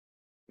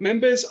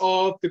Members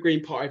of the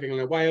Green Party of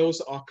England and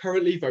Wales are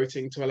currently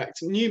voting to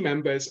elect new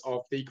members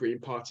of the Green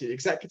Party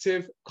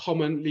Executive,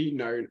 commonly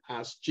known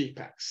as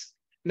GPEx.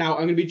 Now,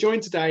 I'm going to be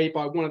joined today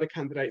by one of the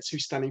candidates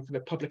who's standing for the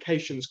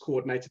Publications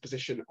Coordinator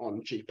position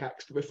on GPEx.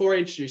 But before I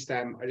introduce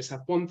them, I just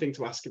have one thing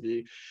to ask of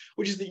you,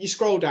 which is that you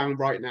scroll down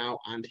right now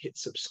and hit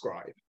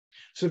subscribe.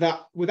 So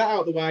that, with that out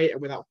of the way and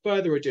without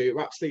further ado,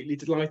 we're absolutely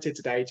delighted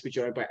today to be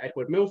joined by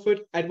Edward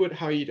Milford. Edward,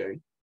 how are you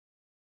doing?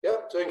 Yeah,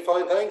 doing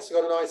fine, thanks.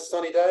 We've got a nice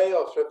sunny day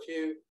after a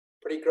few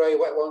pretty grey,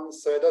 wet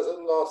ones, so it does at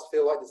last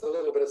feel like there's a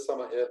little bit of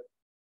summer here.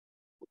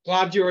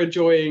 Glad you're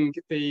enjoying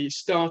the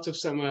start of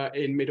summer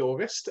in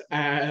mid-August.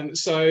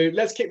 So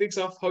let's kick things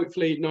off,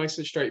 hopefully nice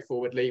and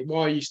straightforwardly.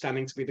 Why are you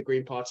standing to be the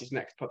Green Party's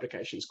next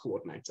Publications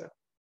Coordinator?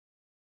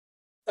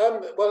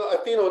 Well,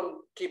 I've been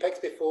on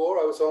GPEx before.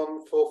 I was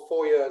on for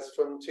 4 years,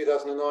 from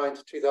 2009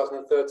 to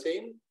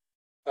 2013,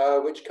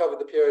 which covered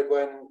the period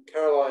when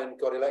Caroline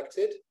got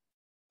elected.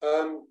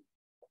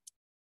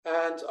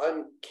 And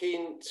I'm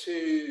keen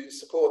to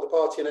support the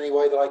party in any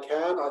way that I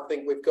can. I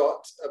think we've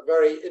got a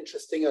very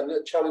interesting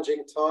and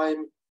challenging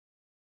time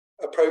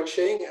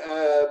approaching,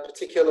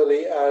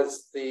 particularly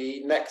as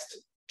the next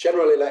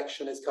general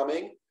election is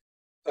coming.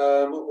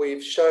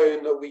 We've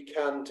shown that we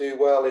can do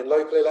well in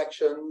local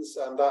elections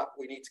and that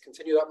we need to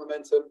continue that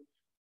momentum.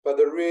 But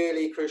the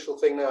really crucial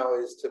thing now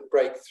is to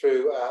break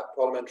through at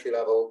parliamentary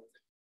level.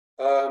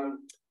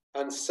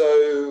 And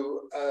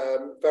so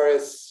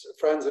various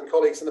friends and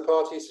colleagues in the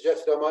party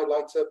suggested I might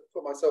like to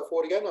put myself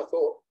forward again. I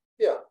thought,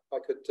 yeah, I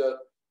could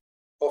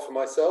offer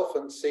myself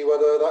and see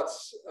whether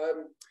that's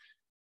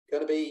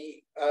going to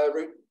be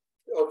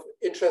of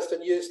interest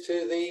and use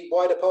to the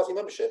wider party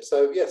membership.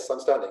 So yes, I'm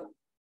standing.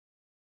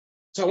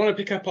 So I want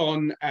to pick up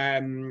on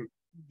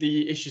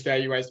the issues there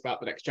you raised about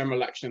the next general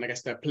election and I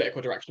guess the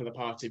political direction of the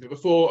party. But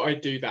before I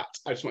do that,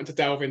 I just wanted to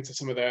delve into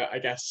some of the, I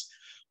guess,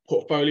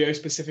 portfolio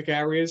specific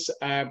areas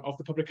of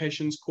the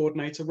Publications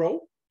Coordinator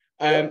role.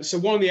 So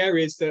one of the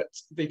areas that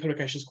the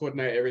Publications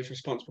Coordinator is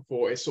responsible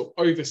for is sort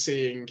of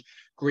overseeing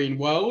Green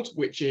World,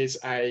 which is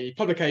a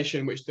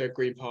publication which the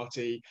Green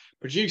Party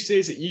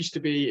produces. It used to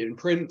be in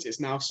print, it's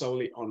now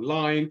solely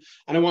online.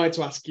 And I wanted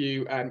to ask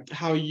you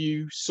how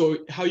you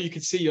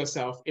could see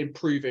yourself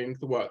improving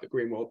the work that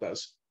Green World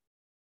does.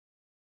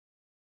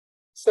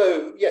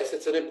 So yes,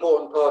 it's an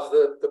important part of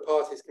the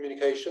party's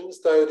communications,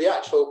 though the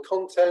actual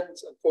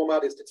content and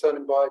format is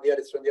determined by the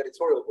editor and the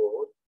editorial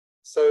board.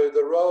 So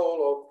the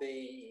role of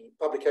the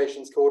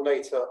Publications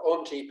Coordinator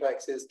on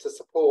GPEx is to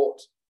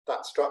support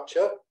that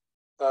structure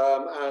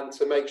and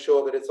to make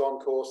sure that it's on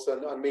course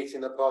and meeting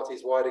the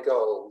party's wider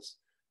goals.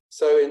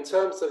 So in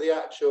terms of the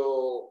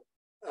actual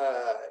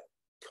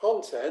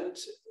content,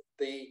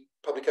 the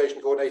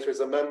Publication Coordinator is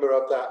a member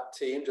of that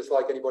team, just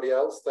like anybody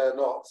else. They're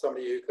not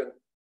somebody who can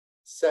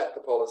set the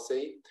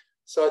policy.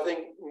 So I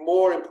think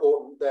more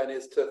important then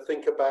is to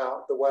think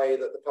about the way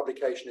that the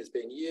publication is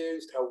being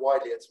used, how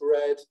widely it's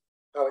read,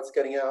 how it's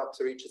getting out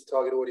to reach its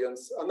target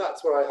audience. And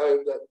that's where I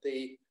hope that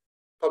the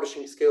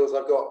publishing skills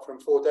I've got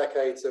from 4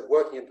 decades of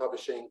working in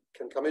publishing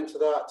can come into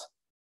that.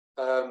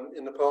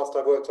 In the past,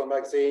 I've worked on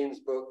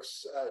magazines,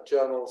 books,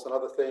 journals, and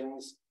other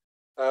things.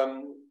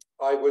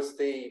 I was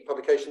the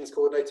Publications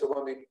Coordinator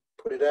when we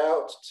put it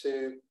out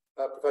to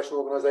a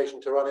professional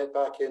organisation to run it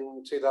back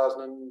in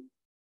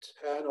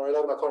 2010 or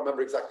 11, I can't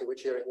remember exactly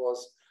which year it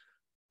was,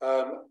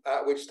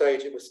 at which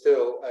stage it was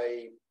still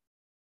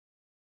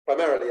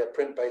primarily a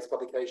print-based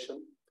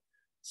publication.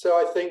 So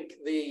I think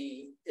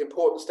the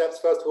important steps,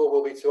 first of all,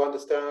 will be to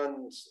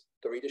understand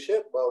the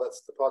readership. Well,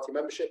 that's the party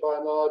membership by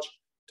and large.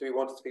 Do we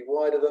want it to be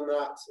wider than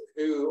that?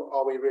 Who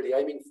are we really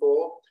aiming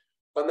for?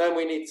 And then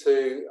we need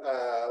to,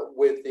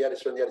 with the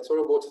editor and the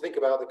editorial board, to think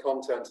about the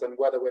content and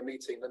whether we're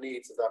meeting the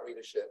needs of that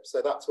readership.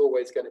 So that's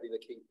always going to be the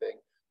key thing.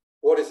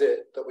 What is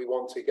it that we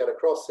want to get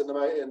across in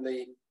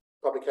the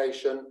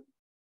publication?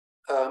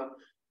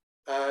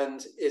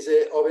 And is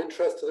it of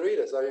interest to the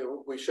readers? I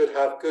mean, we should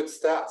have good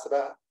stats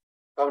about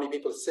how many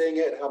people are seeing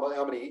it,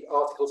 how many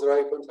articles are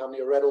opened, how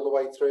many are read all the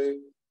way through,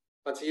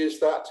 and to use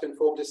that to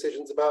inform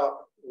decisions about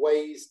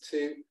ways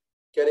to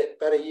get it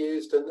better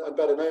used and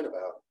better known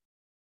about.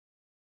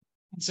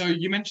 So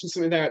you mentioned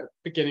something there at the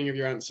beginning of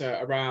your answer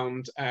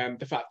around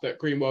the fact that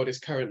Green World is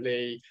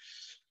currently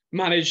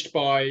managed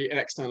by an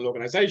external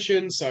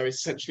organisation, so it's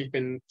essentially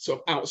been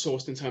sort of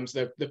outsourced in terms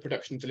of the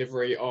production and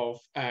delivery of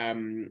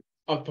the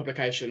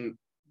publication,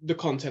 the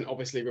content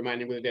obviously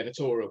remaining within the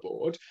editorial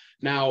board.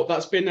 Now,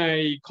 there's been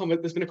a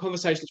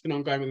conversation that's been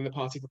ongoing within the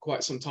party for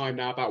quite some time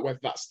now about whether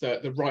that's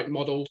the right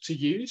model to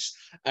use.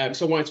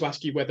 So I wanted to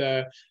ask you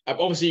whether,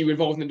 obviously you were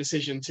involved in the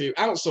decision to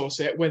outsource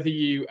it, whether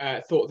you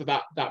thought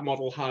that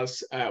model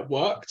has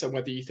worked and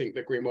whether you think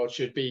that Green World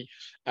should be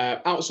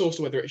outsourced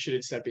or whether it should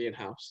instead be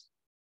in-house.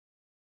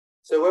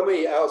 So when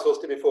we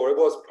outsourced it before, it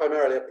was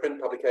primarily a print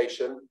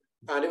publication,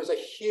 and it was a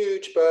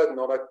huge burden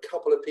on a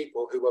couple of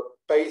people who were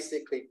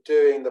basically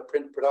doing the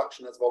print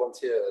production as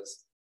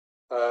volunteers.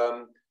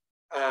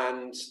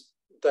 And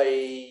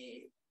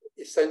they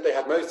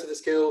had most of the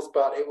skills,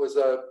 but it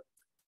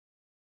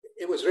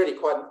it was really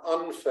quite an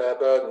unfair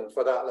burden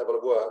for that level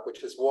of work,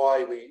 which is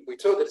why we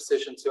took the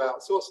decision to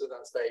outsource at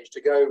that stage,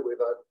 to go with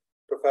a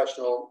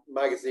professional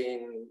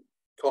magazine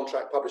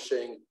contract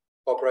publishing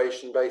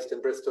operation based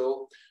in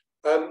Bristol.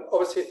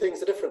 Obviously,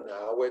 things are different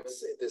now.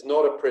 There's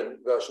not a print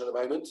version at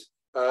the moment.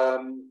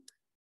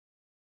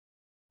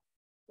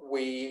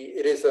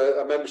 It is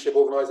a membership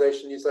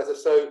organisation newsletter.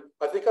 So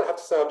I think I'd have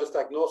to say I'm just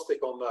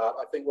agnostic on that.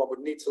 I think one would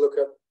need to look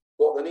at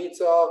what the needs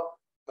are,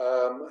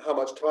 how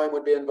much time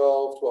would be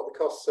involved, what the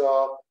costs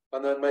are,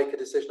 and then make a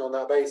decision on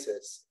that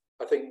basis.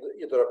 I think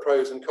there are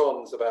pros and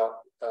cons about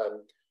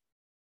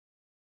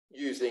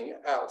using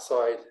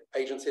outside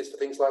agencies for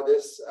things like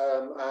this,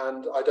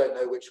 and I don't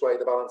know which way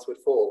the balance would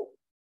fall.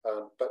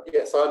 But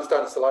yes, I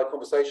understand it's a live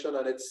conversation,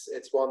 and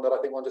it's one that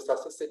I think one just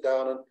has to sit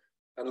down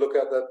and look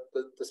at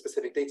the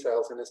specific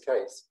details in this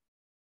case.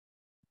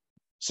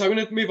 So I'm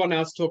going to move on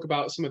now to talk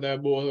about some of the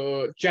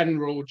more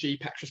general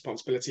GPEx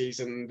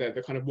responsibilities and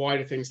the kind of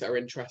wider things that are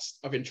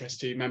of interest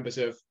to members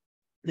of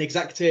the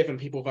executive and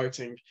people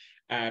voting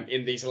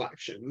in these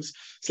elections.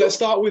 So let's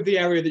start with the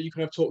area that you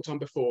kind of talked on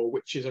before,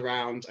 which is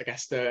around, I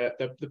guess,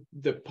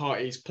 the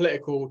party's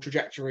political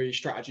trajectory,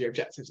 strategy,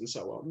 objectives, and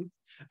so on.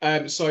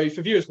 So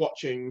for viewers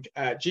watching,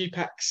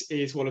 GPEx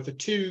is one of the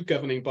two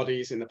governing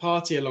bodies in the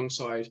party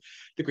alongside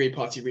the Green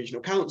Party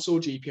Regional Council,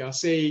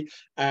 GPRC,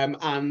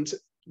 and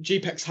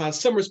GPEx has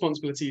some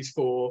responsibilities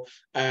for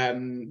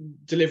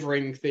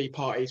delivering the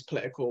party's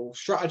political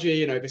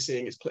strategy and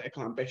overseeing its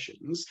political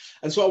ambitions.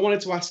 And so what I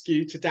wanted to ask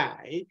you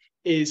today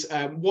is,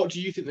 what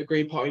do you think the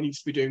Green Party needs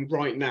to be doing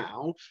right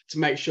now to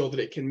make sure that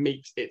it can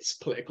meet its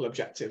political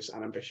objectives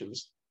and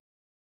ambitions?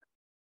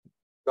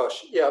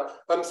 Gosh, yeah.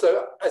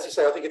 So as you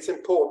say, I think it's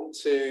important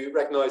to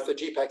recognise that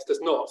GPEx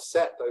does not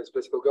set those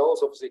political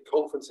goals. Obviously,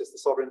 conference is the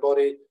sovereign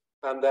body,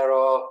 and there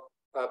are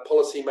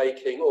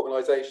policy-making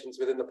organisations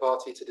within the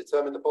party to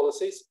determine the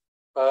policies.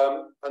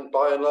 And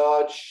by and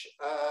large,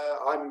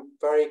 I'm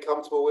very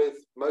comfortable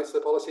with most of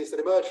the policies that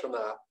emerge from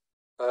that.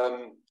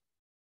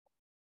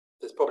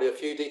 There's probably a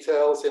few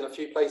details in a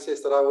few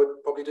places that I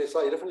would probably do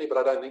slightly differently, but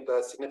I don't think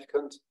they're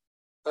significant.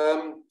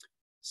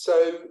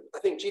 So I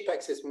think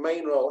GPEx's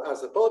main role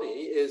as a body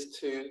is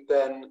to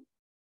then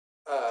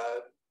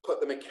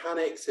put the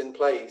mechanics in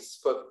place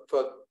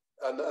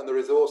and the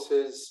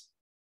resources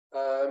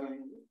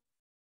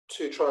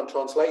to try and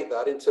translate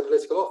that into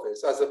political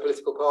office. As a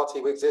political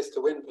party, we exist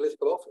to win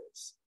political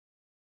office.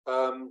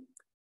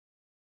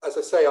 As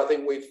I say, I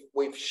think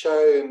we've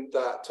shown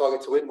that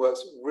Target to Win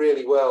works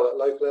really well at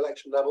local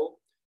election level.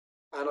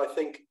 And I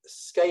think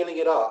scaling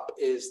it up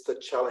is the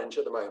challenge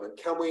at the moment.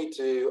 Can we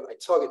do a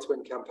Target to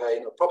Win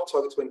campaign, or proper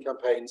Target to Win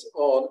campaigns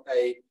on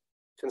a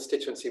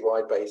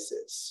constituency-wide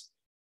basis?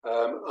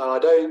 And I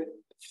don't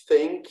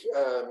think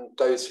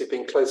those who've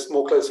been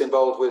more closely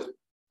involved with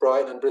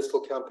Brighton and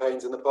Bristol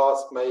campaigns in the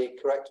past may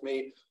correct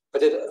me. I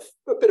did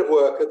a bit of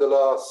work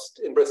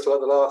in Bristol at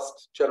the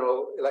last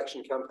general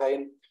election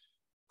campaign.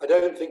 I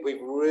don't think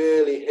we've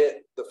really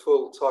hit the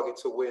full Target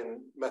to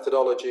Win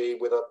methodology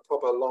with a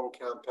proper long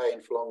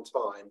campaign for a long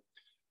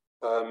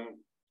time.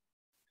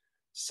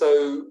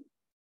 So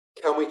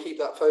can we keep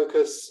that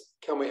focus?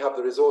 Can we have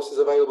the resources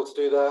available to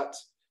do that?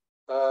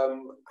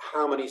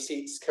 How many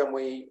seats can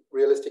we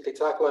realistically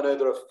tackle? I know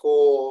there are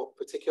 4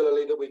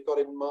 particularly that we've got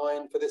in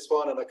mind for this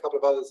one, and a couple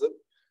of others that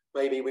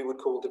maybe we would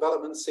call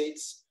development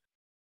seats.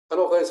 And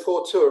of those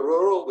 4, 2 are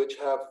rural, which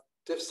have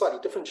slightly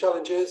different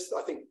challenges.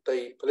 I think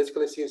the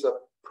political issues are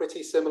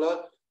pretty similar,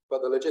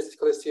 but the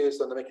logistical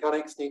issues and the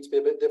mechanics need to be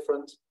a bit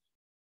different.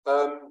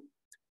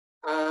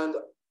 And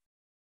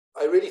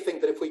I really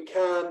think that if we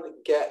can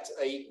get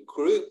a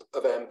group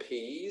of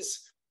MPs,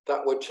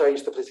 that would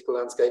change the political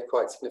landscape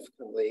quite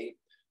significantly.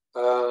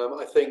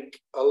 I think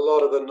a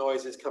lot of the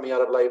noises coming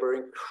out of Labour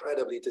are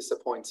incredibly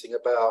disappointing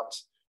about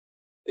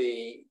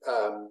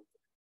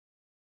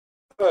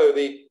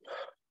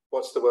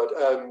what's the word?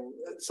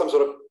 Some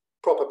sort of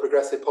proper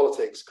progressive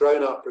politics,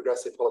 grown-up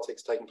progressive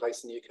politics taking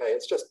place in the UK.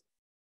 It's just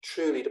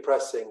truly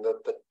depressing,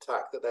 the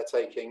tack that they're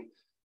taking.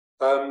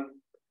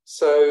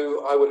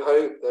 So I would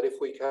hope that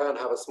if we can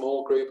have a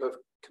small group of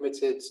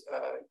committed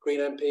Green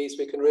MPs,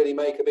 we can really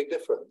make a big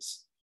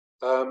difference.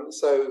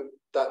 So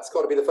that's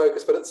got to be the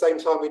focus. But at the same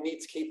time, we need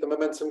to keep the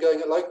momentum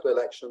going at local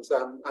elections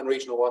and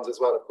regional ones as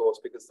well, of course,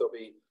 because there'll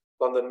be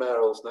London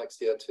mayorals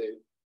next year too.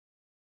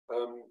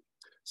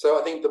 So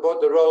I think the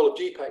role of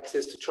GPEx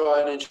is to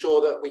try and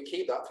ensure that we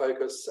keep that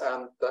focus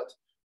and that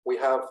we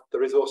have the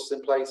resources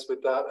in place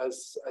with that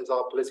as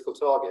our political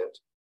target.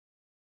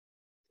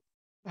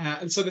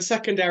 And so the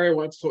second area I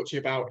wanted to talk to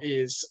you about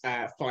is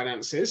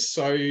finances.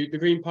 So the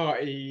Green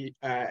Party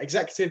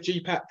executive,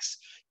 GPEx,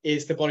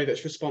 is the body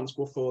that's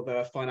responsible for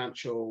the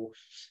financial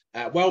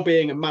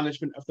well-being and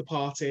management of the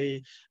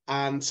party.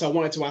 And so I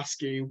wanted to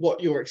ask you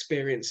what your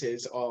experience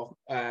is of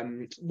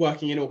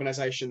working in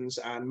organisations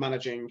and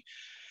managing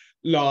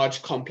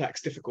large, complex,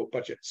 difficult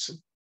budgets.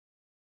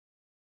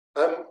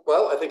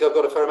 Well, I think I've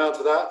got a fair amount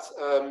of that.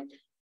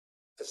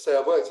 As I say,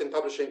 I've worked in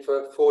publishing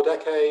for 4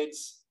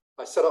 decades.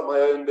 I set up my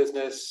own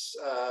business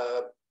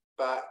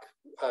back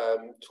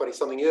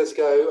 20-something years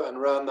ago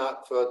and ran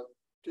that for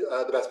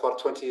the best part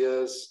of 20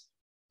 years.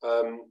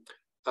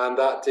 And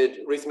that did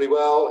reasonably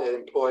well. It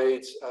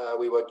employed,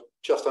 we were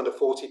just under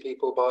 40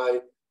 people by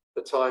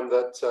the time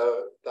that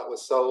that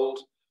was sold.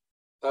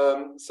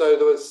 So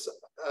there was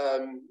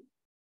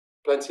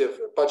plenty of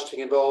budgeting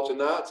involved in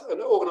that,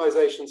 and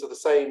organisations of the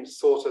same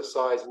sort of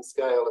size and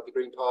scale of the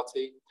Green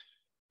Party.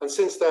 And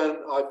since then,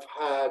 I've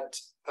had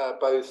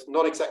both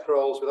non-exec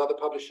roles with other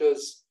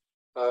publishers.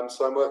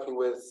 So I'm working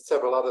with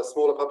several other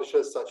smaller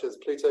publishers, such as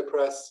Pluto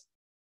Press,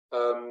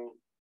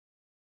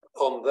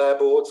 on their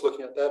boards,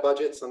 looking at their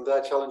budgets and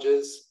their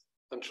challenges,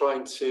 and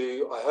trying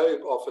to, I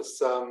hope, offer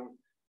some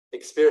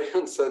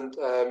experience and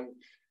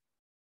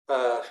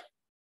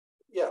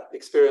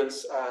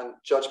experience and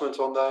judgment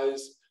on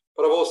those.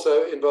 But I'm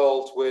also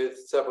involved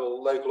with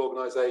several local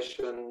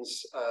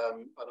organisations,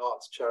 an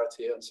arts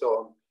charity, and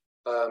so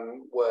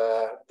on,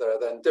 where there are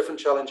then different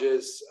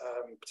challenges,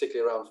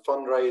 particularly around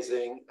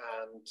fundraising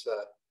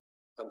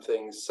and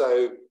things.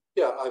 So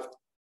yeah, I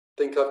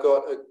think I've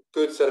got a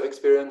good set of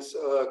experience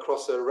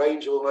across a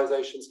range of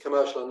organisations,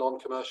 commercial and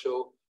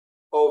non-commercial,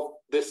 of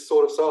this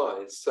sort of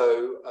size.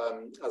 So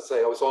as I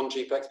say, I was on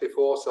GPEx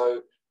before,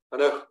 so I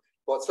know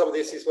what some of the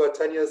issues were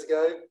 10 years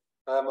ago.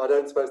 I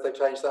don't suppose they've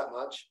changed that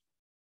much.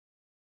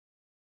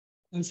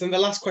 And so the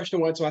last question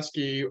I wanted to ask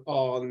you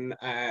on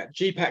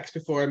GPEx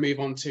before I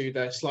move on to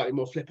the slightly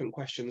more flippant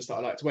questions that I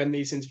like to end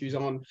these interviews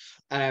on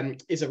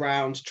is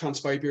around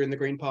transphobia in the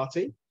Green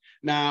Party.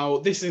 Now,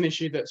 this is an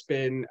issue that's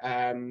been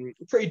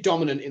pretty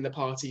dominant in the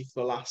party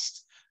for the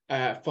last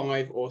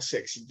 5 or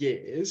 6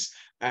 years,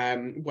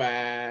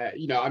 where,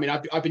 you know, I mean,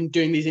 I've been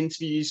doing these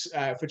interviews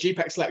for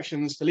GPEx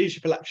elections, for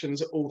leadership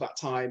elections all that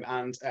time,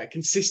 and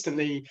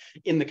consistently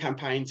in the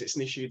campaigns, it's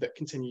an issue that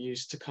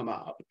continues to come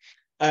up.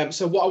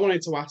 So what I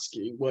wanted to ask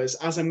you was,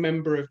 as a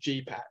member of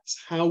GPEx,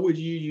 how would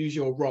you use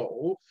your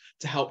role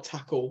to help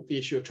tackle the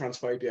issue of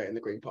transphobia in the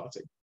Green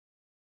Party?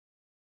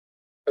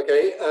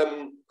 Okay,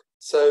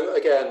 so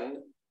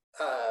again,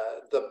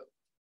 the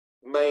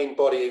main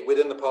body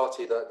within the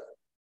party that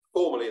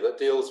formally that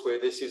deals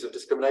with issues of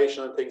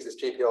discrimination and things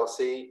is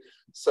GPRC.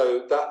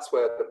 So that's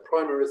where the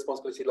primary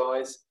responsibility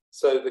lies.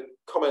 So the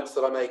comments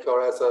that I make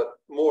are as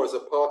more as a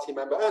party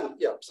member and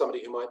yeah,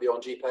 somebody who might be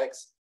on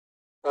GPEx.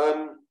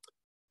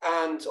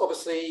 And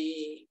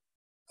obviously,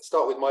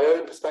 start with my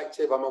own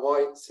perspective. I'm a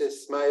white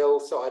cis male,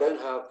 so I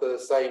don't have the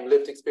same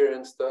lived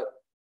experience that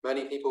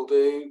many people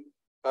do.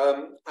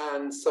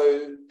 And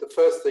so the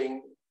first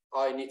thing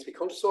I need to be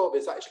conscious of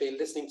is actually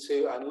listening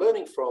to and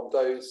learning from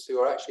those who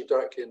are actually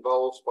directly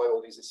involved by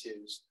all these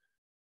issues.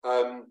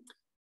 I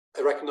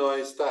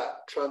recognise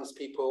that trans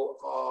people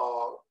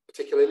are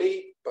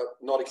particularly, but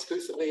not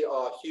exclusively,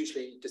 are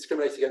hugely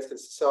discriminated against in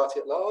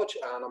society at large,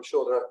 and I'm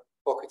sure there are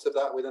pockets of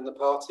that within the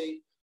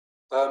party.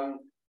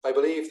 I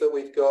believe that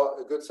we've got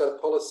a good set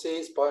of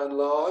policies by and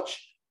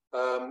large,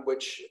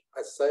 which,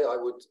 as I say, I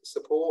would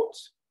support,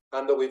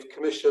 and that we've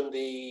commissioned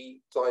the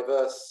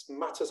Diverse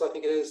Matters, I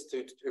think it is,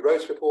 to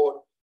wrote a report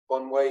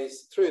on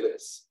ways through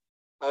this.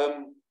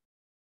 I'm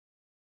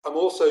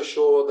also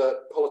sure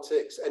that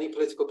politics, any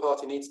political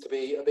party needs to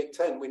be a big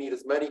tent. We need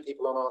as many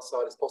people on our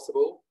side as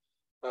possible.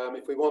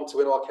 If we want to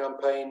win our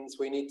campaigns,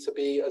 we need to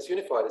be as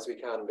unified as we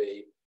can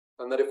be.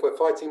 And that if we're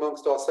fighting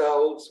amongst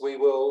ourselves, we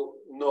will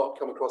not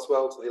come across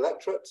well to the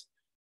electorate.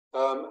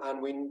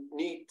 And we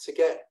need to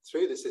get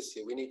through this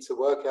issue. We need to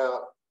work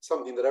out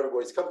something that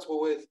everybody's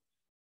comfortable with.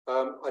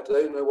 I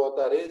don't know what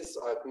that is.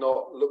 I've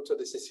not looked at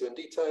this issue in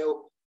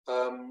detail.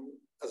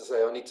 As I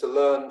say, I need to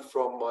learn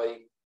from my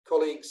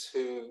colleagues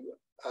who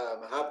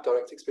have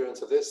direct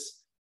experience of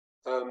this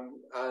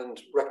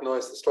and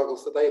recognise the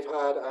struggles that they've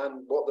had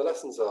and what the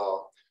lessons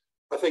are.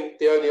 I think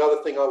the only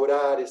other thing I would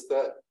add is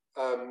that,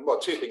 well,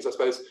 two things, I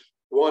suppose.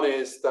 One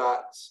is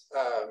that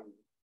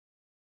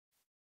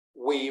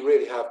we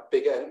really have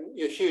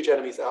huge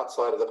enemies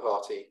outside of the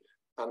party.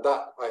 And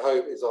that, I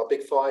hope, is our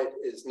big fight,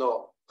 is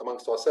not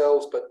amongst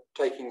ourselves, but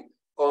taking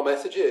our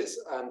messages,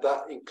 and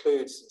that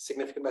includes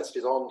significant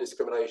messages on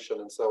discrimination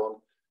and so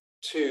on,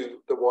 to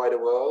the wider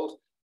world.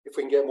 If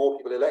we can get more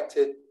people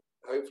elected,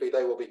 hopefully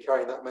they will be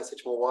carrying that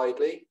message more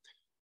widely.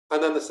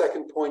 And then the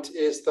second point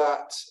is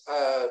that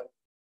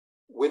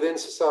within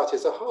society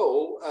as a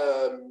whole,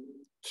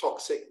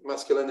 toxic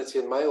masculinity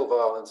and male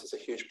violence is a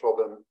huge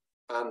problem,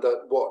 and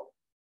that what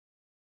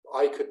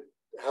I could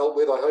help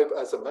with, I hope,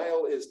 as a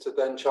male, is to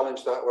then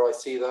challenge that where I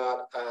see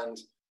that, and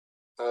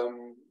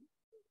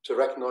to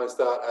recognise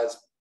that as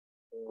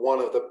one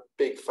of the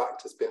big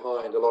factors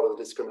behind a lot of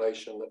the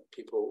discrimination that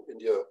people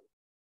endure.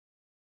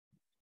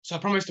 So I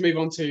promised to move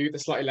on to the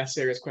slightly less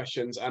serious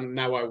questions, and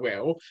now I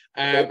will.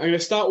 Okay. I'm going to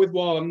start with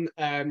one,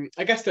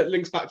 I guess that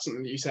links back to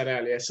something that you said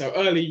earlier. So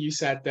earlier you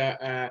said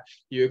that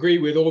you agree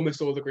with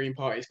almost all the Green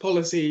Party's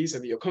policies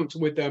and that you're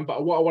comfortable with them.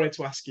 But what I wanted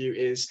to ask you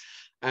is,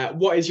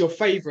 what is your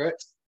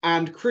favourite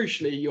and,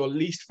 crucially, your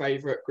least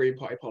favourite Green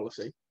Party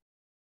policy?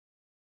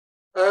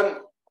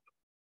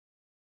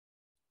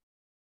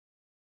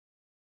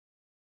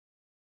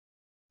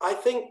 I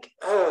think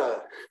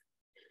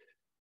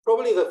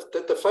Probably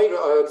the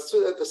favourite,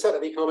 the set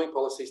of economic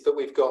policies that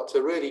we've got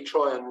to really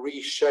try and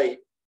reshape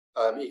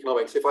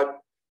economics. If I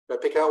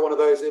pick out one of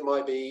those, it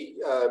might be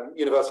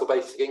universal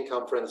basic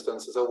income, for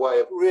instance, as a way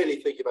of really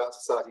thinking about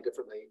society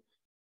differently.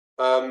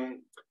 But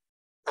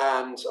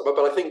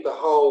I think the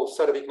whole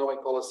set of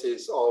economic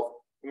policies of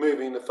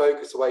moving the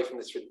focus away from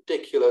this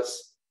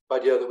ridiculous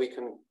idea that we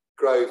can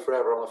grow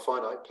forever on a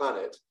finite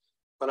planet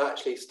and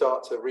actually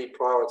start to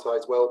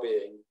reprioritize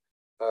well-being.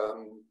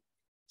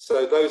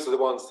 So those are the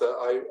ones that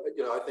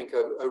I think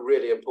are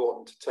really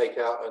important to take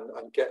out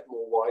and get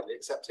more widely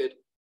accepted.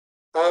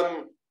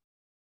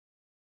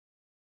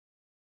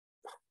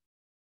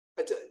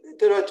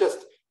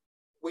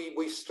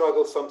 We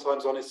struggle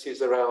sometimes on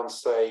issues around,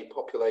 say,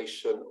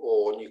 population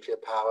or nuclear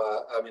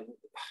power. I mean,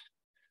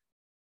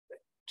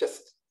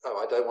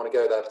 I don't want to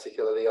go there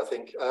particularly. I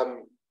think,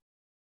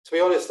 to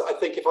be honest, I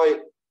think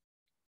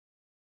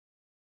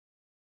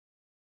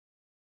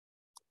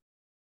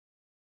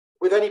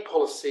with any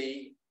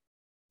policy,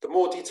 the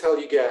more detail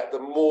you get, the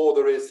more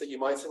there is that you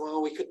might say,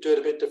 well, we could do it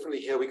a bit differently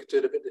here, we could do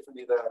it a bit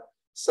differently there.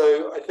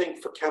 So I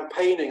think for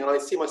campaigning, and I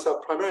see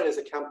myself primarily as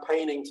a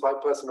campaigning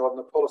type person rather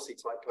than a policy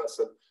type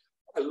person,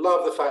 I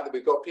love the fact that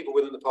we've got people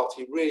within the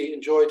party who really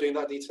enjoy doing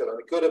that detail and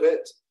are good at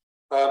it.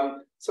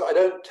 So I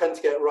don't tend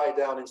to get right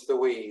down into the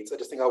weeds. I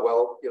just think, oh,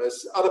 well,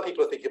 other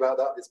people are thinking about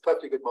that. There's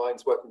perfectly good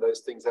minds working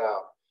those things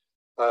out.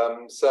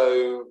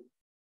 So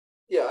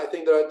yeah, I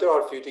think there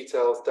are a few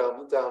details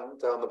down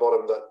the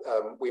bottom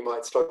that we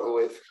might struggle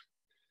with.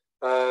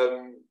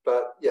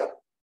 But yeah.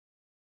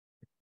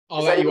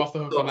 I'll let you off the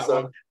hook on that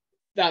one.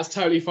 That's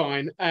totally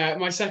fine.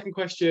 My second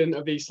question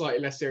of these slightly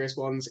less serious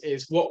ones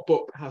is, what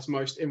book has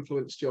most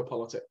influenced your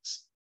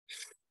politics?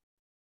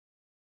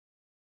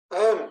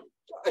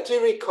 I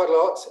do read quite a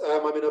lot.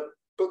 I'm in a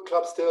book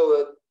club still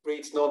that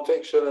reads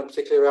non-fiction, and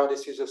particularly around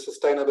issues of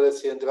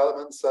sustainability and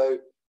development. So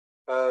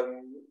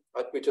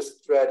we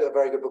just read a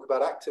very good book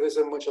about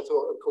activism, which I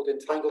thought called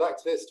Entangled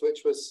Activist,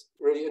 which was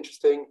really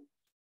interesting.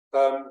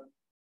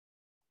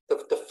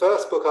 The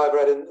first book I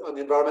read on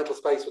the environmental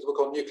space was a book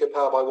on nuclear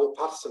power by Walt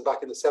Patterson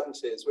back in the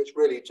 70s, which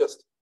really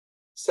just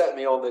set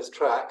me on this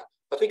track.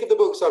 I think of the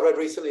books I read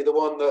recently, the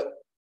one that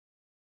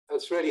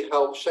has really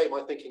helped shape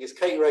my thinking is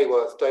Kate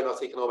Raworth's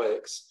Donut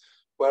Economics,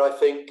 where I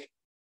think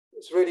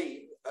it's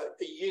really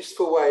a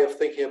useful way of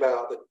thinking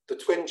about the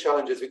twin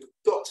challenges we've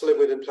got to live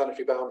within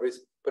planetary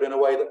boundaries, but in a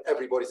way that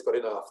everybody's got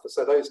enough.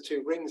 So those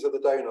two rings of the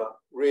donut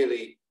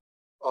really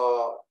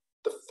are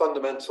the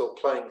fundamental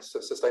planks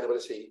of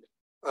sustainability,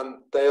 and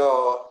they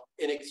are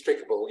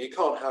inextricable. You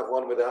can't have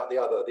one without the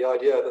other. The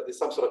idea that there's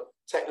some sort of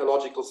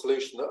technological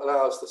solution that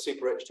allows the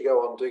super rich to go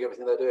on doing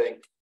everything they're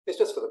doing, it's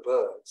just for the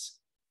birds.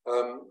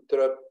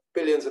 There are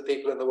billions of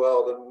people in the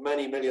world and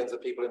many millions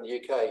of people in the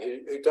UK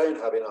who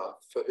don't have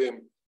enough, for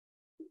whom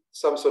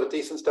some sort of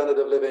decent standard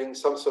of living,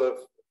 some sort of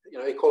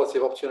equality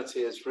of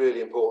opportunity is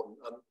really important,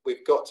 and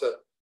we've got to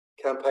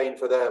campaign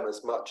for them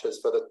as much as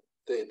for the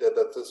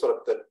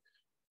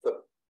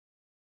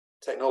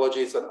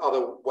technologies and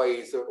other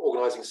ways of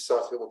organising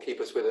society that will keep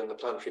us within the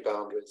planetary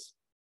boundaries.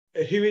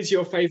 Who is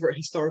your favourite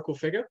historical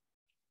figure?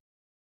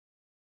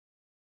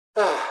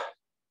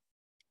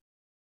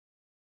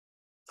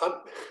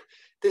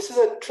 This is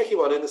a tricky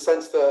one in the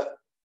sense that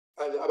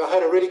I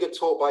heard a really good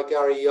talk by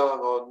Gary Young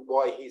on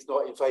why he's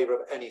not in favour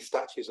of any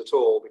statues at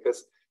all,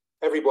 because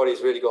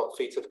everybody's really got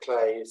feet of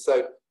clay.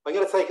 So I'm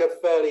going to take a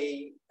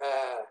fairly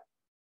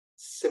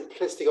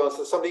simplistic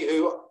answer. Somebody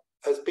who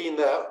has been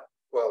there,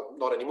 well,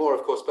 not anymore,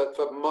 of course, but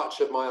for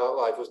much of my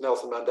life was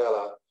Nelson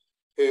Mandela,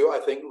 who I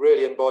think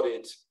really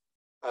embodied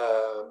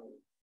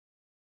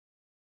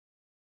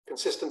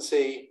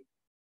consistency,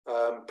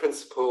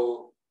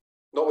 principle,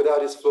 not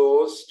without his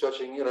flaws,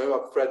 judging,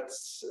 I've read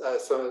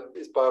some of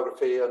his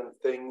biography and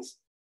things,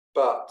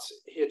 but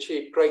he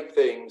achieved great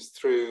things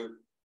through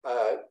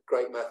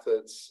great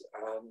methods.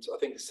 And I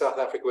think South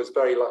Africa was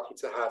very lucky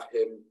to have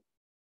him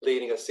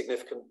leading a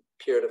significant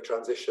period of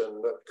transition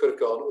that could have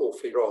gone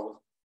awfully wrong.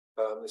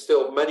 There's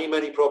still many,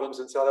 many problems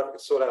in South Africa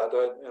to sort out,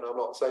 and I'm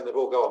not saying they've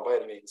all gone by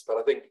any means, but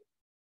I think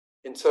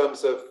in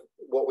terms of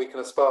what we can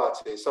aspire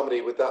to,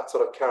 somebody with that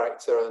sort of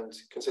character and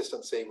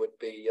consistency would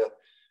be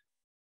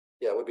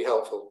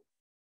helpful.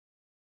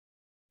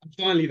 And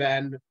finally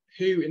then,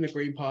 who in the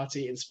Green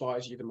Party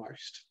inspires you the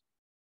most?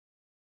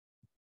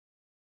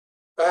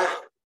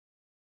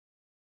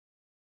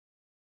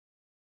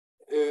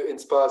 Who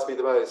inspires me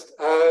the most?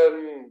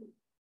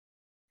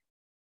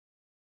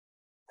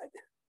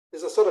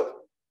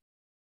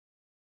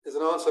 There's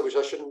an answer which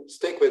I shouldn't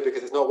stick with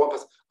because it's not one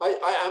person.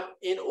 I am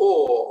in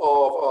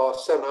awe of our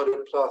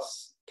 700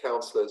 plus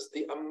councillors,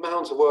 the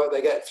amount of work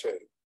they get through.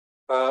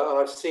 And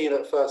I've seen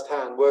it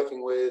firsthand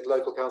working with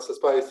local councillors,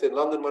 both in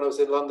London when I was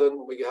in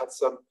London. We had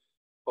some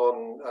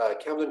on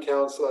Camden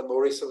Council, and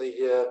more recently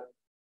here.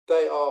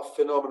 They are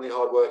phenomenally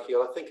hardworking.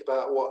 And I think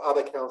about what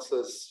other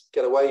councillors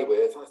get away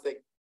with. I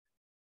think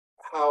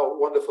how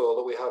wonderful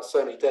that we have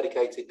so many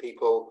dedicated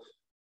people.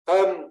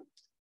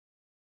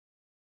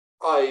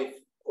 I've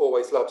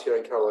always loved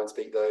hearing Caroline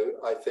speak, though.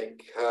 I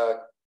think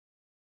her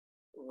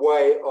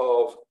way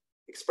of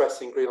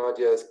expressing green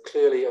ideas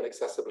clearly and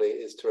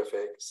accessibly is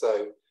terrific.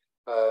 So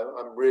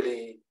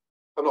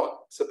I'm not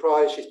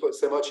surprised she's put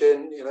so much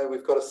in. You know,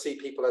 we've got to see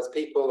people as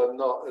people and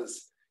not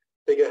as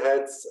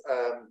figureheads.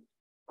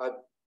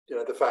 You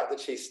know, the fact that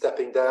she's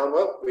stepping down,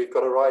 well, we've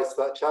got to rise to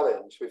that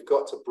challenge. We've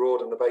got to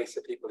broaden the base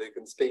of people who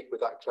can speak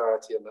with that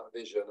clarity and that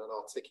vision and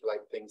articulate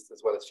things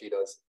as well as she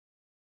does.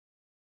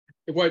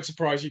 It won't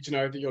surprise you to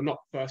know that you're not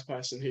the first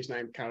person who's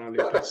named Caroline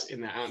Lucas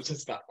in their answer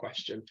to that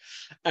question.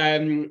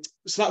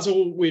 So that's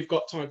all we've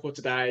got time for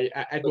today.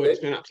 Edward, It's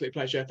been an absolute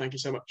pleasure. Thank you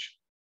so much.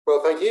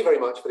 Well, thank you very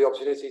much for the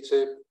opportunity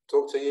to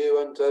talk to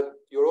you and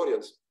your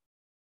audience.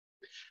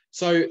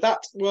 So that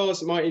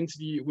was my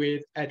interview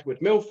with Edward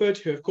Milford,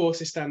 who of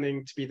course is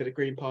standing to be the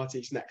Green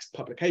Party's next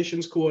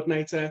publications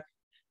coordinator.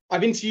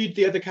 I've interviewed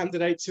the other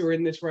candidates who are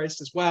in this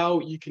race as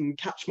well. You can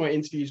catch my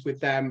interviews with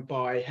them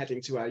by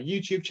heading to our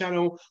YouTube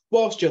channel.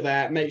 Whilst you're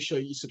there, make sure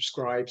you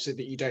subscribe so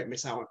that you don't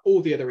miss out on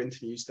all the other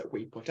interviews that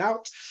we put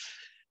out.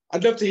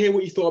 I'd love to hear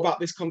what you thought about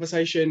this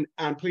conversation,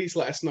 and please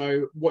let us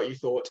know what you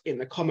thought in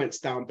the comments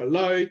down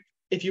below.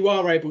 If you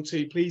are able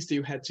to, please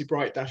do head to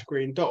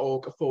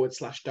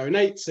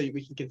bright-green.org/donate so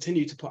we can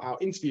continue to put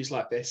out interviews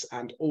like this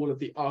and all of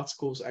the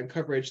articles and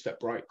coverage that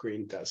Bright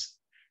Green does.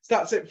 So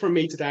that's it from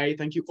me today.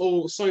 Thank you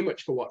all so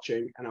much for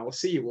watching, and I will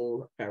see you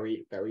all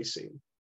very, very soon.